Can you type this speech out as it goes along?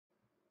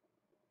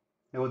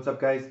Hey, what's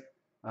up, guys?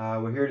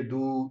 We're here to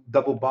do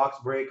double box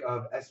break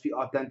of SP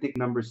Authentic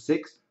number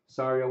 6.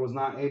 Sorry, I was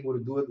not able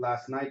to do it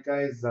last night,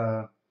 guys.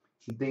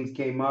 Some things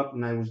came up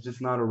and I was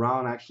just not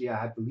around. Actually, I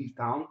had to leave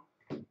town.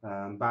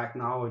 I'm back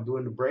now. We're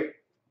doing the break.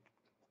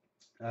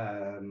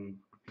 Um,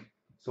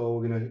 so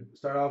we're gonna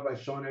start off by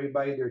showing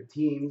everybody their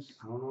teams.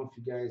 I don't know if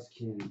you guys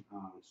can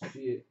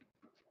see it.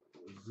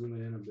 Zoom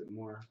it in a bit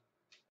more.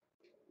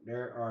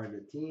 There are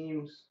the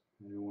teams.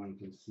 Everyone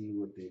can see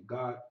what they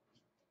got.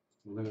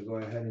 We're gonna go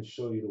ahead and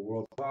show you the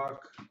world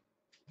clock.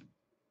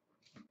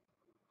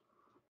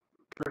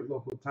 Current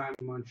local time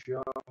in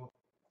Montreal.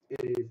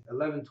 It is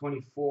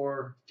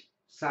 11:24,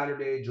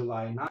 Saturday,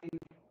 July 9th.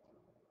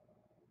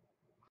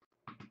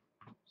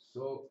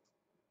 So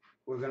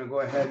we're gonna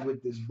go ahead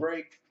with this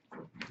break.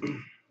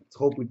 Let's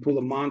hope we pull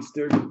a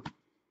monster.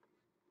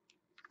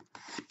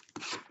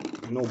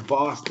 I know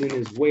Boston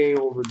is way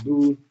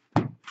overdue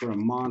for a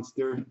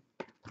monster.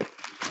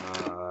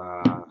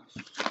 Uh,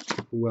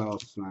 who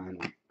else, man?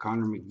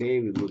 Connor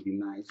McDavid would be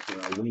nice,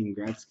 or Wayne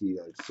Gretzky.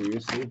 Like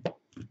seriously,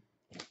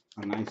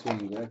 a nice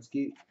Wayne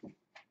Gretzky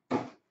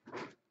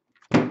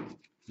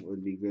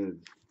would be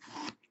good.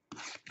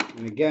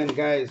 And again,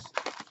 guys,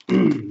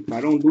 if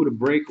I don't do the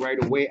break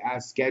right away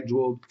as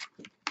scheduled,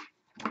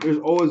 there's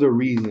always a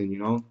reason, you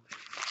know.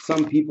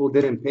 Some people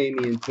didn't pay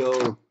me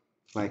until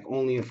like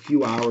only a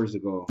few hours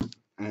ago,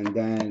 and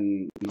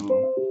then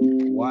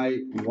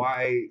why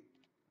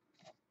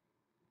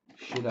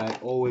should I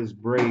always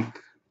break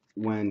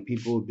when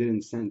people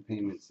didn't send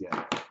payments yet?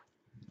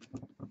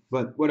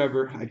 But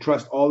whatever. I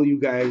trust all of you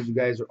guys. You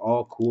guys are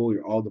all cool.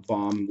 You're all the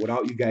bomb.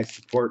 Without you guys'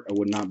 support, I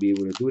would not be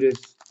able to do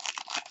this.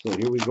 So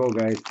here we go,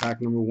 guys.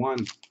 Pack number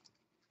 1.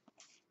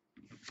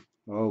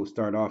 Oh,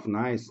 start off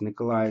nice.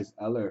 Nikolai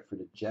Eller for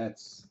the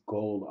Jets.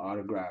 Gold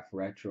autograph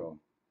retro.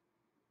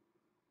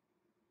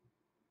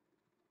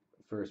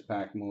 First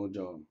pack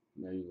mojo.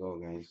 There you go,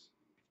 guys.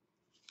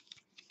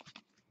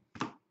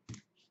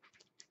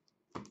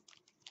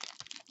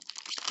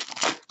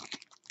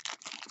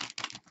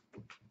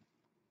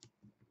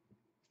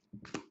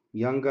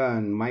 Young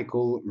Gun,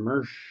 Michael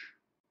Mersch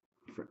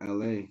for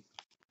LA.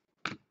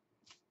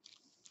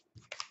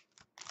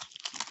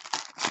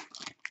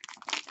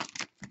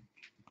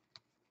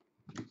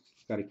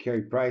 Got a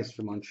Carey Price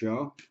for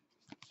Montreal.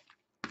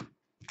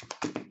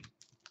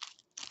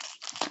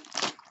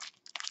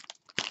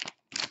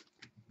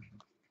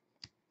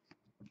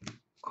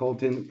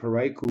 Colton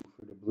Parayko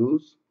for the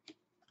Blues.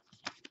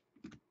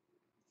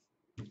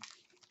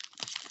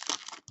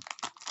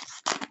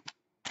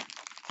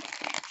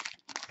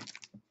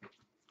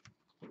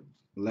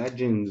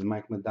 Legends,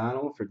 Mike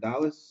Modano for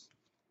Dallas.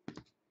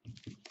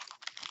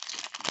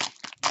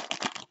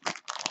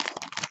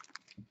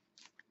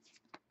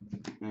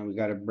 And we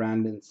got a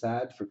Brandon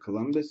Saad for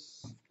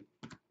Columbus.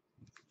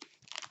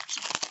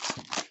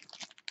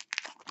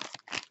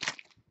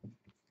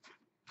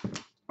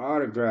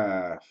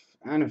 Autograph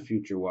and a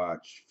future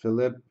watch.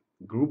 Philip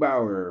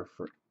Grubauer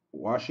for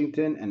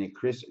Washington and a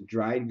Chris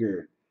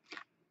Driedger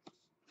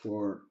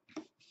for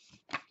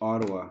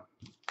Ottawa.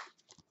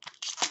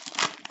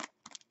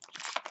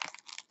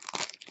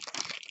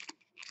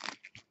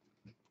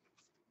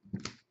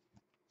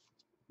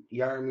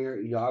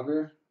 Jaromir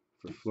Jagr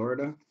for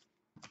Florida.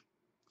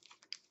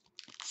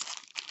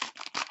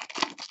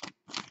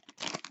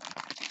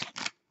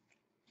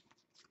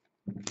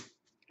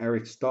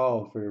 Eric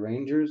Stahl for the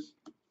Rangers.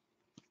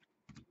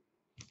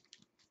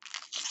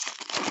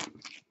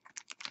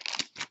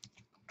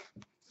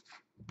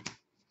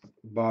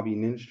 Bobby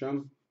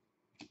Lindstrom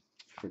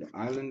for the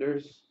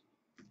Islanders.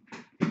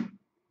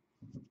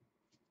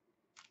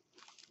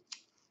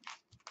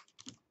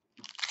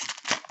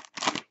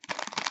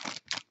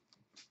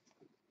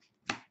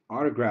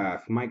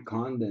 Autograph, Mike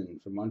Condon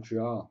for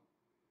Montreal.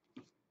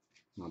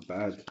 Not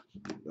bad.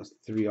 That's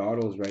 3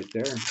 autos right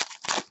there.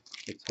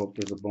 Let's hope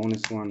there's a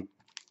bonus one.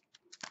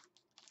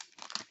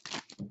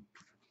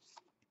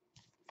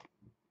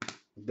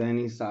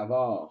 Danny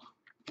Savard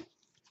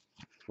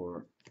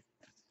for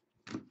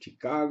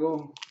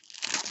Chicago.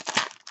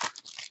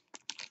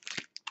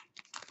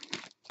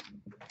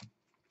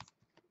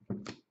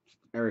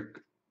 Eric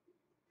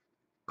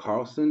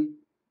Carlson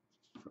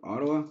for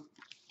Ottawa.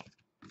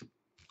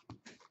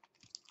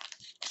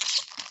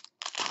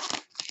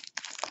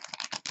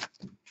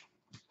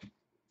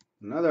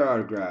 Another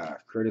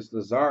autograph, Curtis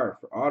Lazar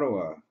for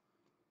Ottawa.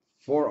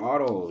 4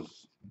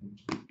 autos.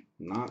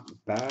 Not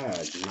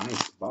bad.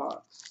 Nice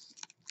box.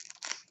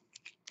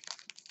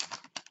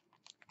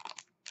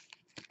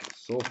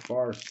 So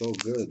far, so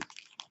good.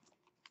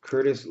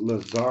 Curtis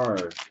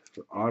Lazar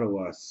for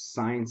Ottawa.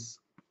 Science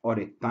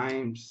Audit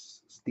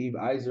Times. Steve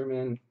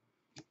Yzerman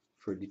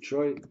for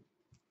Detroit.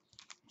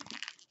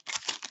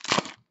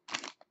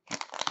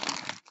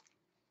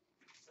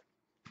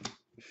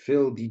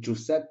 Phil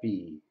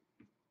DiGiuseppe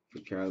for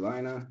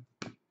Carolina.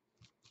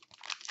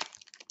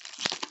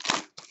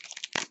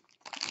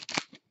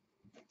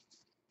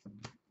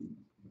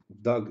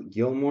 Doug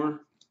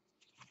Gilmour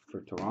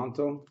for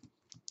Toronto.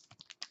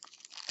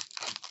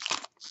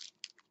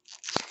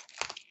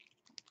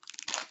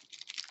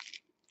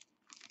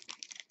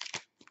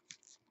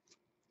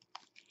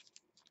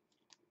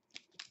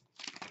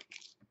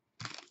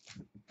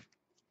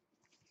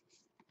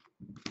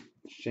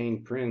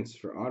 Shane Prince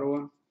for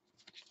Ottawa.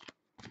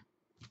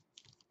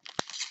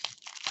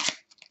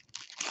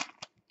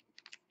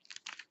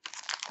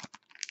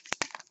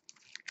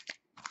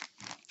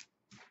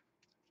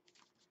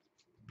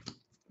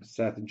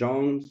 Seth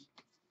Jones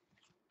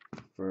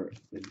for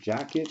the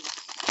Jackets.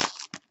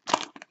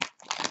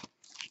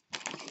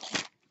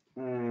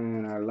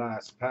 And our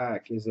last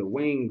pack is a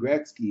Wayne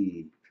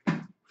Gretzky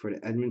for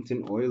the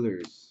Edmonton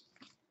Oilers.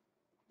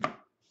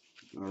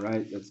 All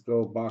right, let's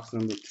go. Box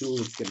number 2.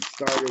 Let's get it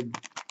started.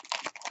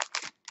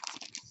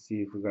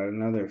 See if we got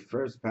another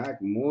first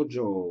pack.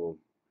 Mojo.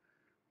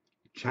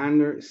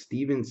 Chandler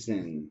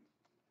Stevenson.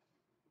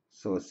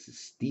 So it's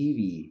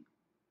Stevie.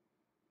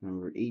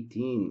 Number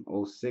 18.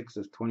 06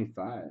 of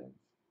 25.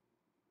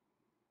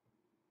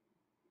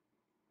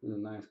 This is a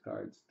nice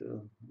card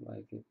still. I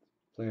like it.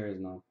 Player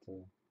is not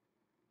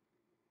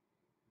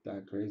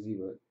that crazy,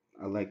 but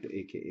I like the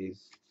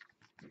AKAs.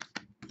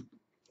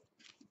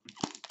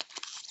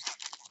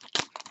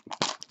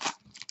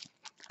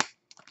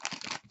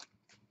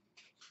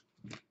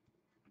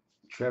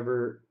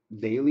 Trevor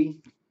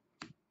Daley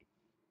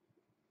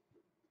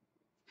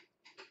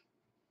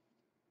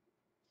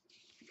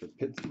for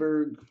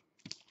Pittsburgh.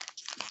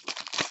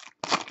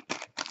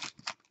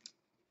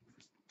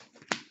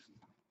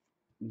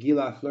 Guy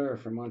Lafleur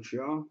for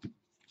Montreal.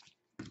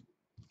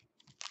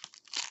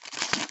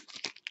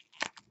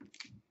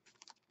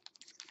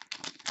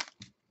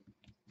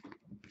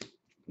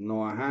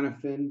 Noah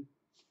Hannafin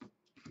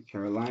for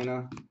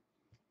Carolina.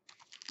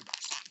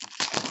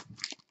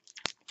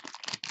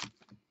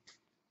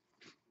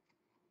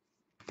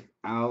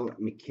 Al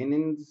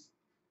McKinnon's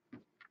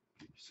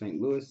St.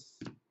 Louis.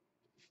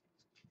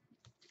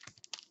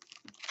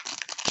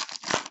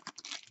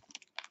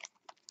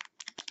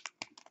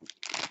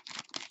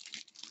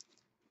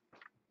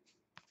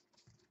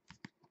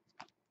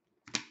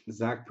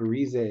 Zach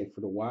Parise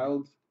for the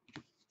Wild.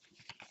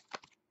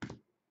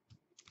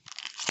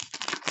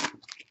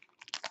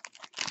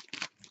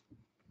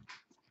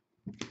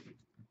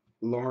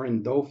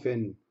 Lauren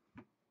Dauphin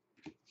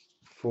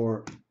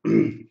for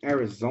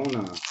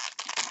Arizona.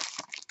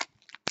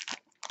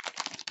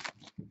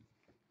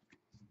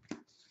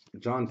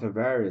 John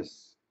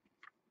Tavares,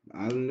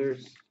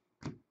 Islanders.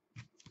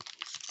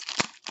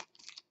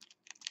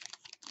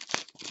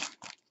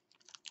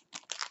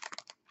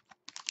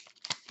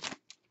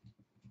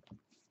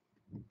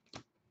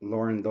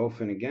 Lauren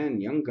Dauphin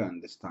again, young gun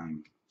this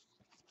time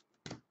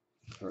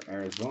for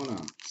Arizona.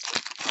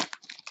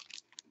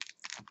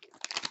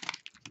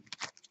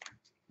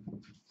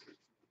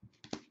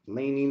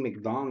 Laney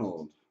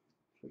McDonald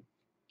for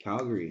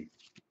Calgary.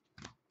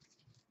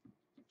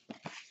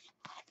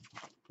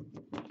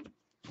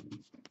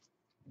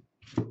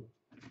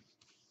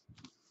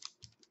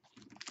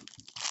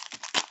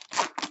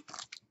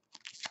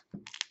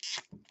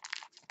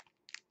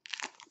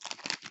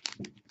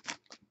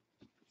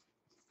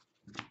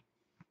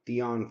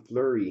 Dion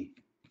Fleury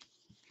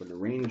for the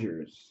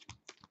Rangers.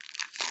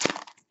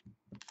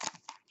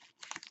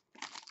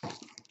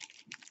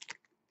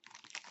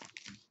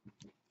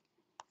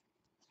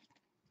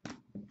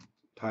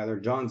 Tyler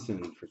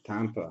Johnson for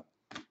Tampa.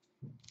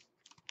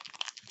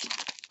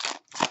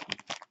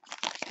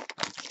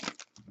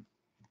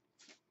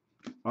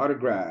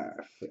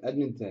 Autograph for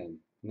Edmonton.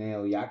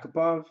 Nail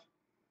Yakupov.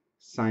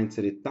 Signed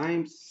to the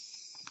Times.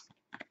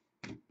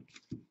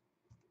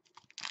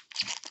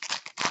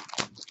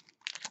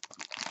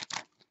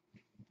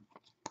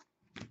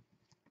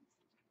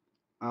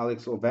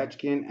 Alex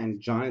Ovechkin and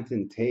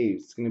Jonathan Toews.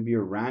 It's going to be a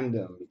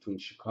random between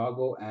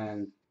Chicago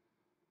and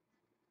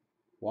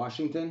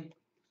Washington.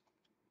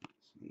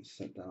 So I'm going to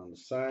set that on the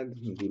side. I'm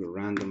going to do the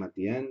random at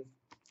the end.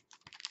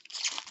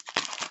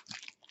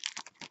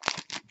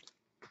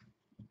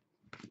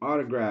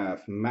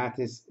 Autograph,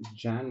 Mattis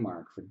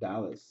Janmark for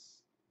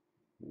Dallas.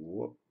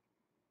 Whoop.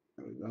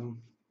 There we go.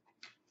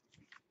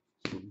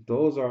 So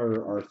those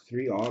are our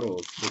 3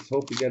 autos. Let's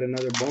hope we get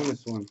another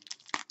bonus one.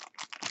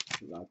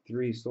 We got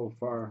 3 so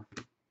far.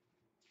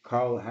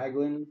 Carl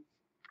Hagelin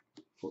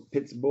for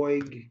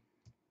Pittsburgh.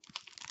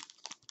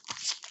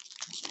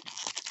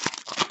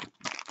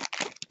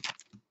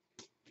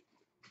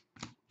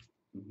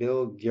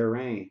 Bill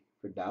Guerin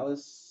for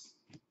Dallas.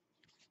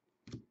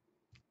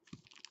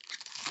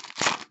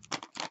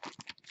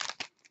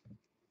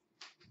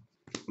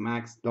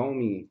 Max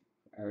Domi,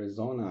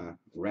 Arizona,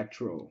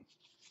 retro.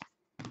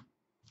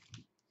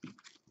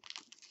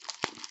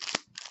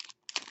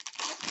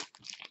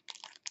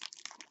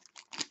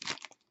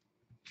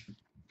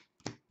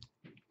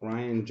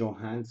 Ryan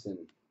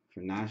Johansson for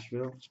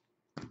Nashville.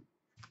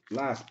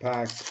 Last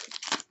pack.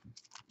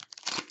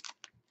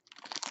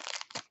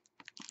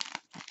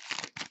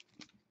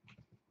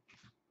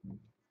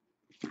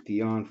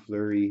 Dion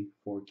Fleury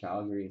for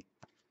Calgary.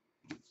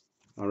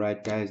 All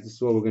right, guys, this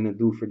is what we're going to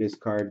do for this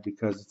card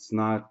because it's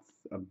not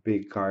a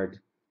big card.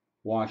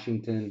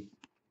 Washington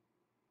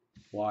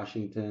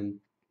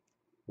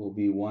will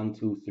be 1,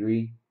 2,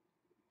 3.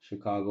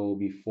 Chicago will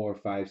be 4,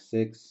 5,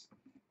 6.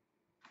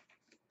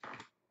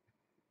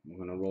 I'm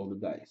going to roll the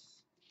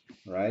dice.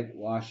 right?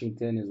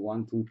 Washington is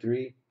 1, 2,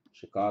 3.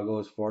 Chicago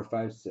is 4,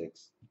 5,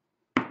 6.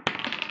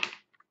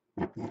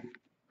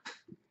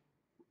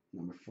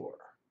 Number 4.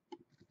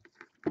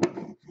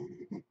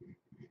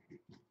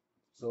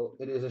 So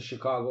it is a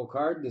Chicago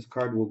card. This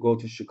card will go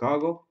to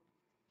Chicago.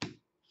 Let's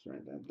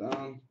write that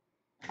down.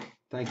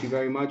 Thank you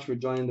very much for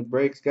joining the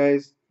breaks,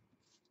 guys.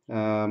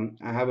 I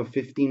have a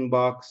 15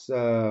 box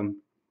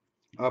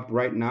up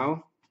right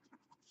now.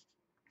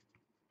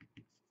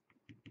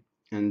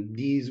 And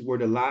these were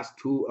the last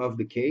two of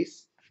the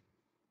case.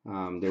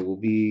 There will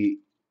be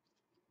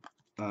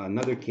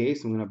another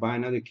case. I'm going to buy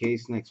another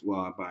case next.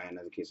 Well, I'll buy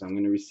another case. I'm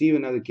going to receive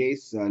another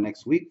case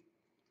next week.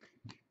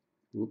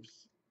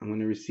 Oops. I'm going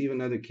to receive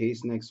another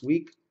case next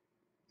week.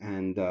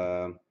 And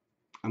I'm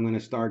going to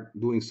start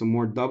doing some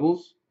more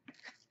doubles.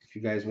 If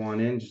you guys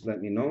want in, just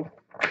let me know.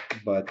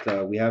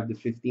 But we have the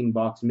 15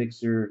 box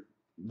mixer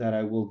that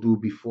I will do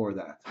before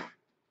that.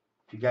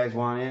 If you guys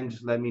want in,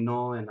 just let me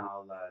know and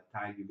I'll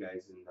tag you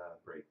guys in the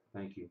break.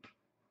 Thank you.